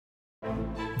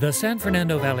The San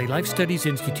Fernando Valley Life Studies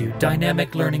Institute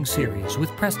Dynamic Learning Series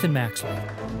with Preston Maxley.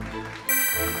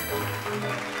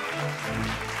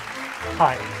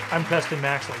 Hi, I'm Preston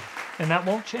Maxley, and that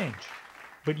won't change.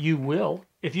 But you will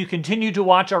if you continue to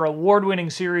watch our award-winning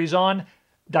series on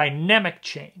Dynamic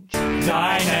Change.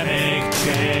 Dynamic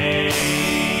Change!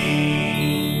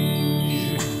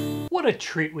 What a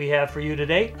treat we have for you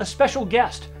today. A special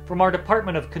guest from our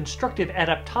Department of Constructive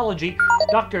Adaptology,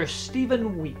 Dr.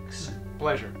 Stephen Weeks.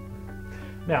 Pleasure.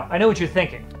 Now, I know what you're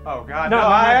thinking. Oh, God. No,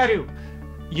 not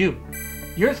you.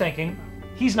 You're thinking,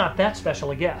 he's not that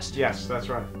special a guest. Yes, that's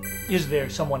right. Is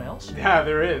there someone else? Yeah,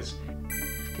 there is.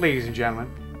 Ladies and gentlemen,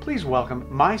 please welcome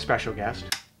my special guest,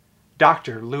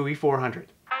 Dr. Louis 400.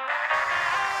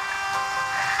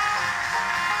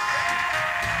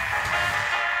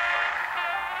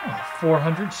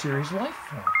 400 series life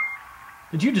form.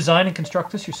 Did you design and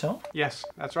construct this yourself? Yes,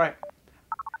 that's right.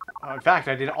 In fact,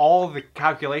 I did all the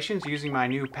calculations using my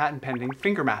new patent-pending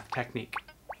finger math technique.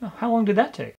 How long did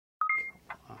that take?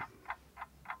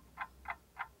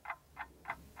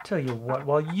 Tell you what,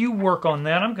 while you work on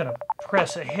that, I'm going to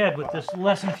press ahead with this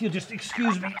lesson. If you'll just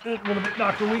excuse me a little bit,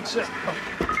 Dr. Weeks.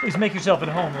 Please make yourself at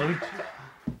home, Louis.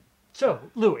 So,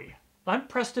 Louis, I'm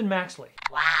Preston Maxley.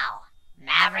 Wow.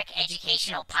 Maverick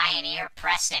educational pioneer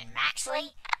Preston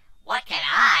Maxley? What can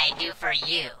I do for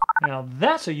you? Now,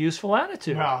 that's a useful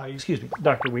attitude. Well, excuse me,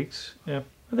 Dr. Weeks. I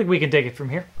think we can take it from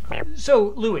here.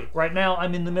 So, Louis, right now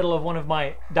I'm in the middle of one of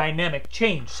my Dynamic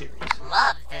Change series.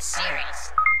 Love this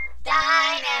series.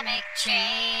 Dynamic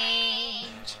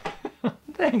Change.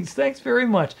 Thanks very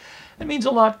much. That means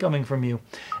a lot coming from you.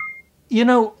 You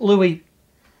know, Louis,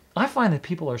 I find that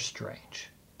people are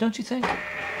strange, don't you think?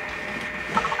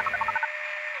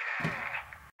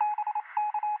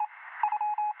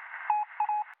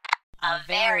 A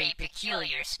very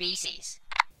peculiar species.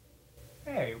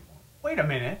 Hey, wait a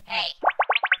minute. Hey,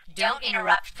 don't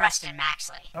interrupt Preston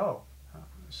Maxley. Oh,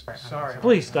 sorry.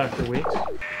 Please, Dr. Weeks.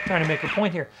 Trying to make a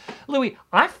point here. Louis,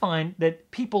 I find that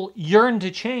people yearn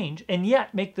to change and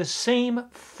yet make the same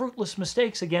fruitless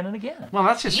mistakes again and again. Well,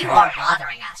 that's just... You are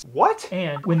bothering us. What?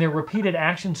 And when their repeated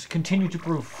actions continue to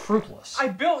prove fruitless, I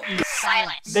built you.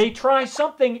 Silence. they try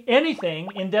something, anything,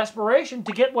 in desperation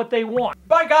to get what they want.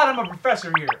 By God, I'm a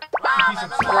professor here. You piece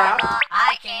of crap.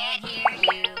 I can't hear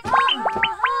you.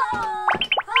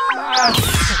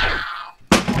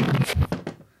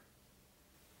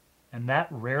 And that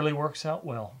rarely works out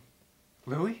well.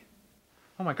 Louis?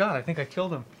 Oh my God, I think I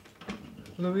killed him.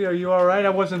 Louis, are you all right? I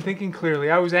wasn't thinking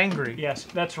clearly. I was angry. Yes,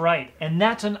 that's right. And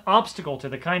that's an obstacle to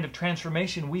the kind of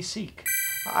transformation we seek.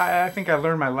 I think I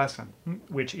learned my lesson.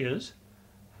 Which is?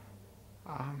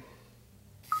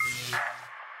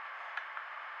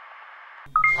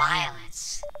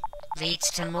 Violence leads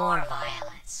to more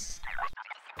violence.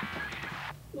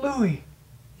 Louis,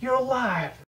 you're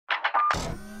alive.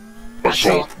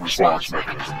 Assault response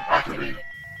mechanism activated.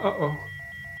 Uh-oh.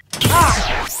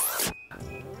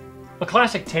 A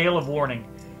classic tale of warning.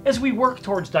 As we work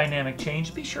towards dynamic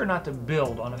change, be sure not to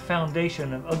build on a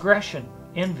foundation of aggression,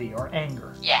 envy, or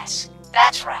anger. Yes,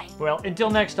 that's right. Well, until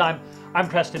next time, I'm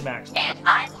Preston Maxley. And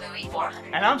I'm Louis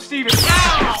 400. And I'm Steven.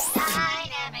 Ow!